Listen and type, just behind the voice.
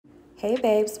Hey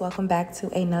babes, welcome back to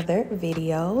another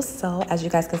video. So as you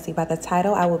guys can see by the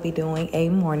title, I will be doing a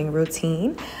morning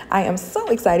routine. I am so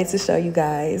excited to show you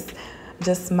guys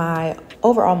just my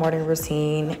overall morning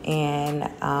routine, and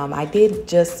I did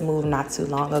just move not too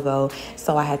long ago,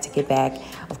 so I had to get back,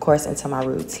 of course, into my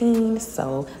routine.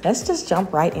 So let's just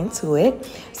jump right into it.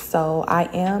 So I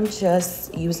am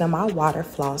just using my water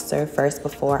flosser first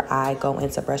before I go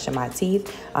into brushing my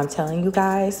teeth. I'm telling you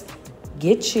guys,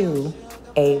 get you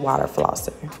a water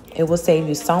flosser. It will save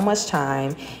you so much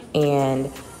time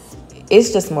and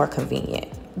it's just more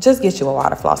convenient. Just get you a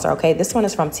water flosser, okay? This one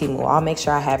is from Temu. I'll make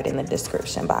sure I have it in the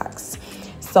description box.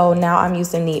 So now I'm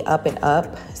using the Up and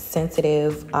Up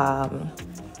Sensitive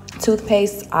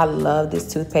toothpaste. I love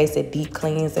this toothpaste. It deep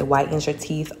cleans, it whitens your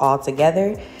teeth all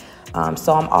together.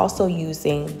 So I'm also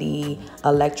using the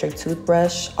electric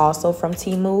toothbrush, also from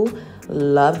Temu.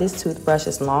 Love this toothbrush.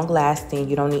 It's long lasting.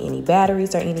 You don't need any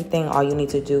batteries or anything. All you need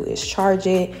to do is charge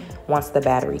it once the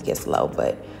battery gets low.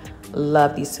 But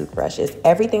love these toothbrushes.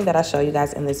 Everything that I show you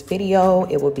guys in this video,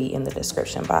 it will be in the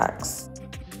description box.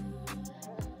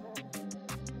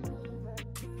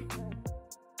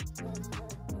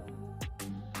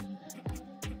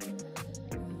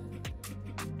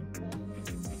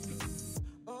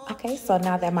 Okay, so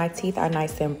now that my teeth are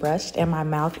nice and brushed and my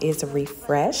mouth is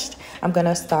refreshed, I'm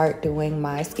gonna start doing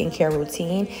my skincare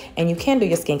routine. And you can do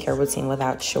your skincare routine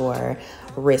without your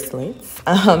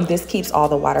wristlets. This keeps all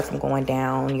the water from going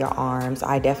down your arms.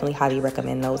 I definitely highly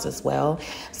recommend those as well.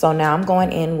 So now I'm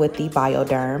going in with the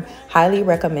Bioderm. Highly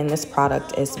recommend this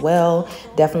product as well.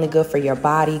 Definitely good for your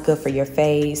body, good for your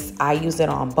face. I use it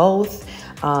on both.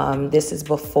 This is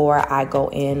before I go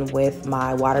in with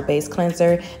my water-based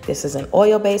cleanser. This is an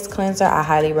oil-based cleanser. I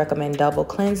highly recommend double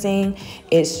cleansing.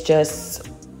 It's just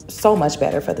so much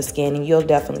better for the skin, and you'll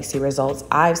definitely see results.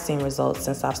 I've seen results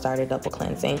since I've started double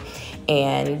cleansing,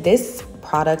 and this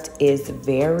product is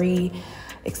very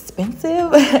expensive.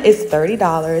 It's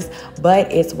 $30,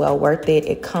 but it's well worth it.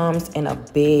 It comes in a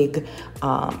big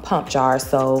pump jar,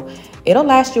 so it'll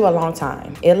last you a long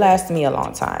time. It lasts me a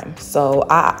long time. So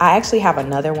I actually have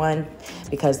another one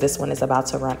because this one is about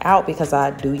to run out, because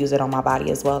I do use it on my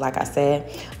body as well, like I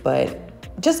said.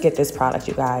 But just get this product,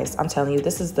 you guys. I'm telling you,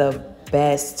 this is the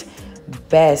best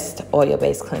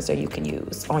oil-based cleanser you can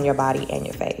use on your body and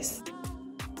your face.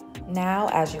 Now,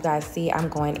 as you guys see, I'm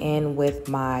going in with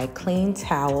my clean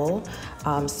towel.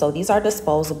 So these are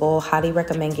disposable. Highly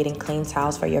recommend getting clean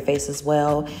towels for your face as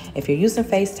well. If you're using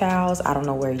face towels, I don't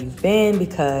know where you've been,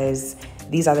 because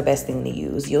these are the best thing to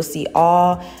use. You'll see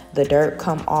all the dirt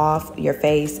come off your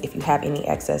face. If you have any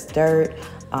excess dirt,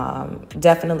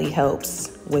 definitely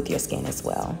helps with your skin as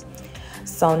well.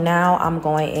 So now I'm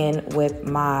going in with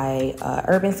my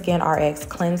Urban Skin RX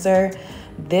cleanser.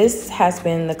 This has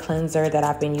been the cleanser that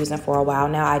I've been using for a while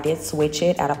now. I did switch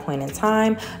it at a point in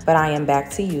time, but I am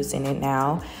back to using it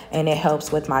now. And it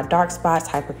helps with my dark spots,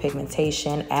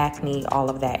 hyperpigmentation, acne, all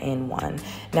of that in one.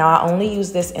 Now, I only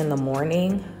use this in the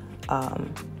morning,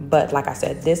 but like I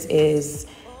said, this is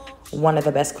one of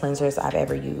the best cleansers I've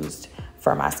ever used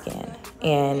for my skin.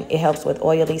 And it helps with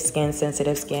oily skin,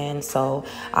 sensitive skin. So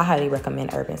I highly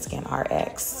recommend Urban Skin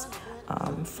RX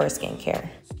for skincare.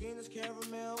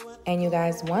 And you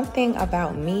guys, one thing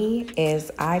about me is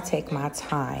I take my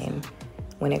time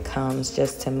when it comes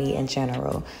just to me in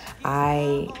general.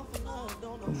 I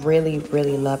really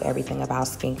love everything about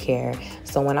skincare.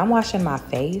 So when I'm washing my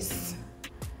face,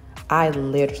 I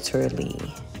literally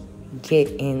get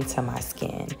into my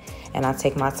skin and I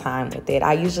take my time with it.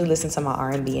 I usually listen to my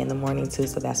R&B in the morning too,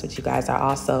 so that's what you guys are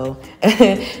also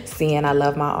seeing. I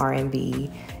love my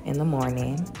R&B in the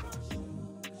morning.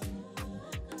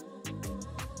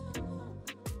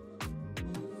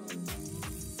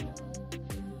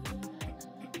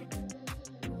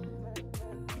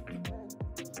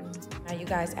 Now, you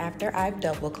guys, after I've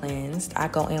double cleansed, I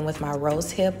go in with my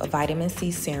Rose Hip Vitamin C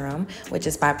Serum, which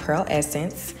is by Pearl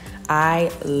Essence.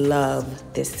 I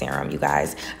love this serum, you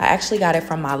guys. I actually got it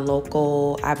from my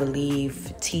local, I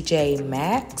believe, TJ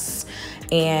Maxx.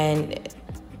 And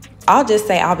I'll just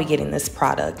say I'll be getting this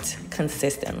product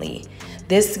consistently.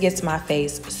 This gets my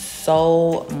face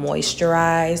so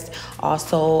moisturized.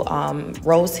 Also,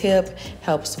 Rose Hip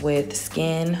helps with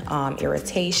skin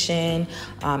irritation,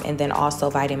 and then also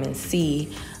vitamin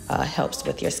C helps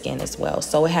with your skin as well.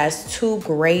 So it has two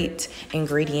great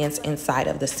ingredients inside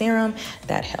of the serum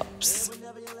that helps.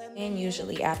 And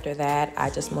usually after that,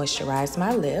 I just moisturize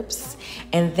my lips.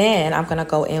 And then I'm gonna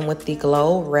go in with the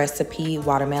Glow Recipe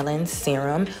Watermelon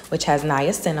Serum, which has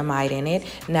niacinamide in it.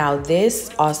 Now this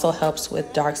also helps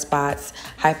with dark spots,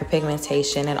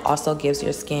 hyperpigmentation, and also gives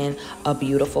your skin a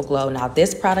beautiful glow. Now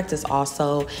this product is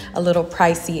also a little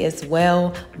pricey as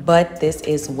well, but this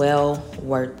is well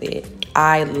worth it.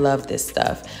 I love this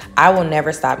stuff. I will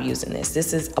never stop using this.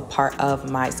 This is a part of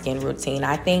my skin routine.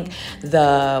 I think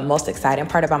the most exciting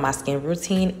part about my skin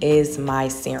routine is my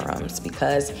serums,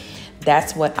 because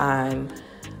that's what I'm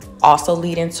also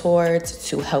leading towards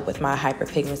to help with my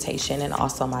hyperpigmentation and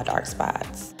also my dark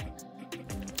spots.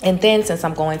 And then since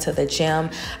I'm going to the gym,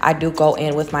 I do go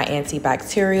in with my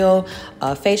antibacterial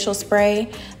facial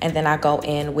spray. And then I go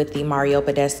in with the Mario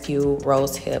Badescu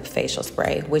Rose Hip Facial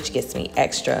Spray, which gets me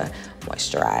extra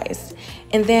moisturized.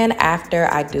 And then after,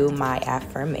 I do my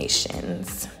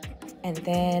affirmations. And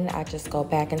then I just go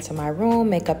back into my room,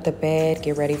 make up the bed,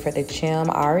 get ready for the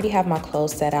gym. I already have my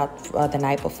clothes set out the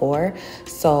night before.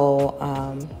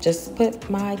 So just put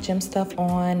my gym stuff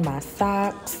on, my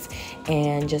socks,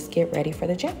 and just get ready for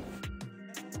the gym.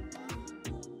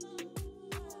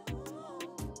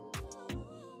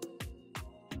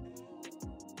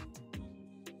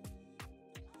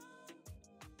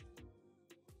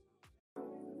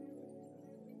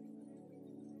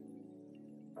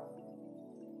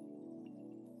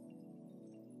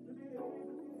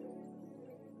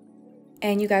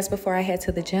 And you guys, before I head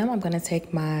to the gym, I'm going to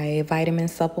take my vitamin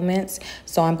supplements.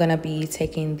 So I'm going to be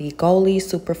taking the Goli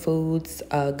Superfoods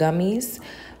gummies.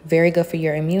 Very good for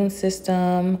your immune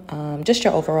system, just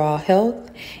your overall health.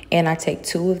 And I take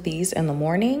 2 of these in the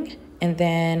morning. And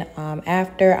then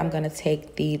after, I'm going to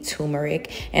take the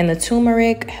turmeric. And the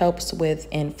turmeric helps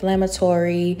with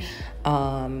inflammatory,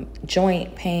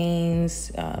 joint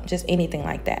pains, just anything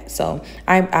like that. So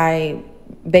I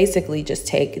basically just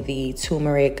take the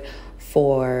turmeric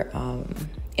for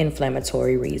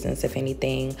inflammatory reasons, if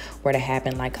anything were to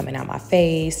happen, like coming out my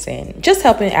face, and just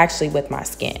helping actually with my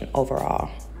skin overall.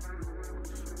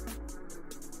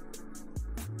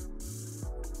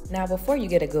 Now, before you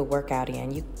get a good workout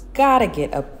in, you gotta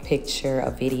get a picture,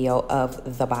 a video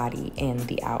of the body in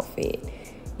the outfit.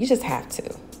 You just have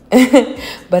to.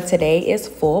 But today is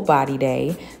full body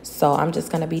day, so I'm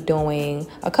just going to be doing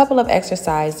a couple of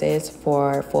exercises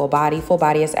for full body. Full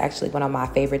body is actually one of my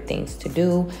favorite things to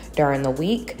do during the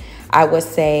week. I would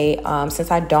say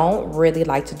since I don't really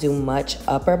like to do much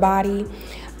upper body,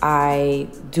 I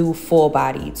do full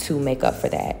body to make up for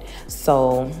that.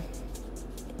 So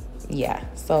yeah,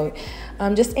 so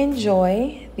just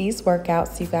enjoy these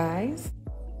workouts, you guys.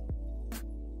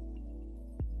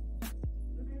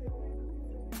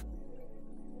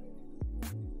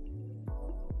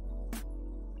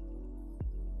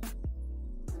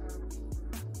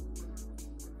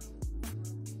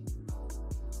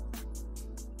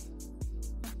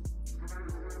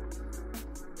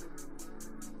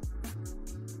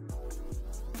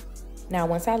 Now,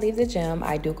 once I leave the gym,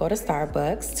 I do go to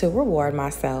Starbucks to reward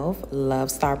myself. Love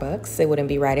Starbucks. It wouldn't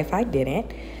be right if I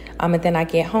didn't. And then I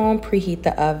get home, preheat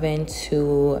the oven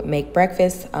to make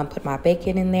breakfast, put my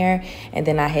bacon in there, and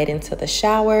then I head into the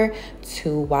shower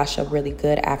to wash up really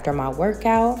good after my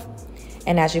workout.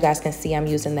 And as you guys can see, I'm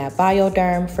using that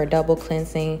Bioderm for double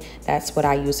cleansing. That's what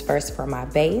I use first for my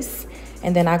base.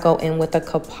 And then I go in with a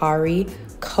Kopari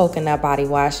coconut body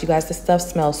wash. You guys, this stuff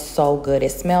smells so good.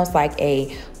 It smells like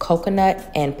a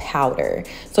coconut and powder.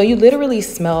 So you literally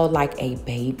smell like a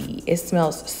baby. It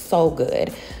smells so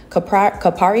good.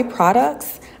 Kopari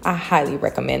products, I highly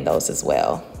recommend those as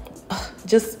well.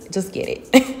 Just get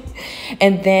it.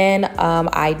 And then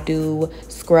I do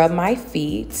scrub my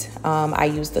feet. I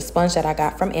use the sponge that I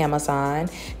got from Amazon.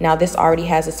 Now this already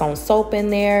has its own soap in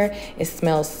there. It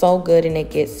smells so good and it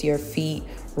gets your feet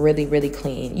really, really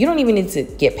clean. You don't even need to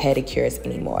get pedicures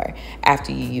anymore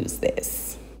after you use this.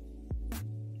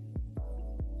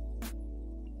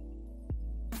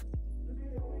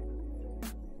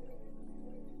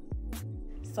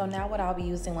 So now what I'll be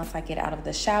using once I get out of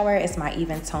the shower is my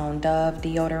Even Tone Dove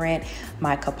deodorant,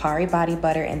 my Kopari body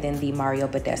butter, and then the Mario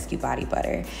Badescu body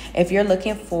butter. If you're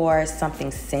looking for something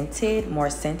scented,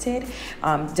 more scented,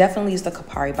 definitely use the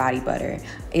Kopari body butter.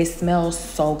 It smells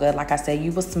so good. Like I said,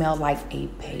 you will smell like a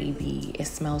baby. It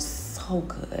smells so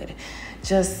good.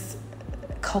 Just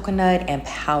coconut and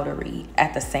powdery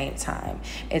at the same time.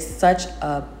 It's such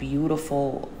a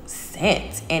beautiful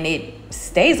scent and it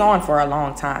stays on for a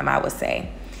long time, I would say.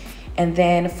 And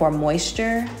then for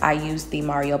moisture, I use the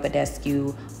Mario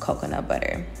Badescu coconut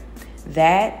butter.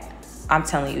 That, I'm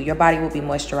telling you, your body will be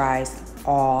moisturized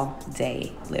all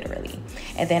day, literally.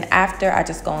 And then after, I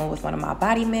just go in with one of my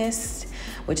body mists,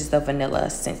 which is the vanilla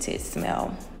scented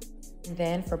smell. And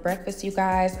then for breakfast, you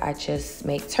guys, I just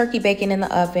make turkey bacon in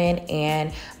the oven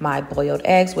and my boiled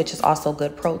eggs, which is also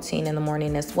good protein in the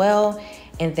morning as well.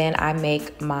 And then I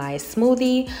make my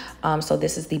smoothie. So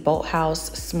this is the Boathouse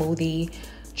smoothie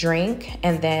drink.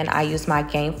 And then I use my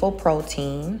Gainful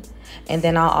protein. And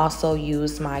then I'll also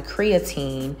use my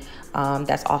creatine.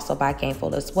 That's also by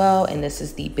Gainful as well. And this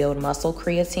is the Build Muscle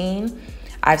creatine.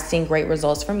 I've seen great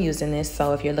results from using this.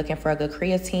 So if you're looking for a good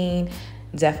creatine,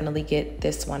 definitely get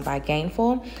this one by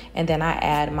Gainful. And then I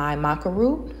add my maca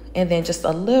root and then just a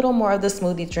little more of the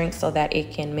smoothie drink so that it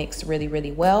can mix really,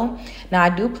 really well. Now I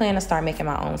do plan to start making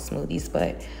my own smoothies,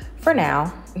 but for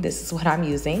now, this is what I'm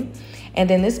using. And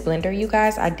then this blender, you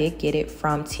guys, I did get it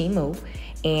from Temu.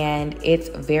 And it's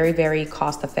very, very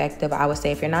cost effective. I would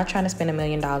say if you're not trying to spend $1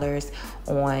 million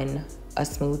on a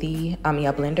smoothie,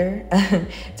 a blender,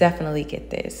 definitely get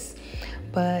this.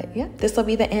 But yeah, this will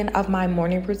be the end of my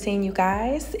morning routine, you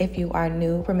guys. If you are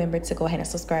new, remember to go ahead and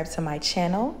subscribe to my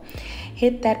channel.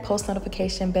 Hit that post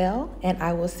notification bell, and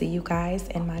I will see you guys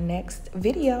in my next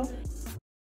video.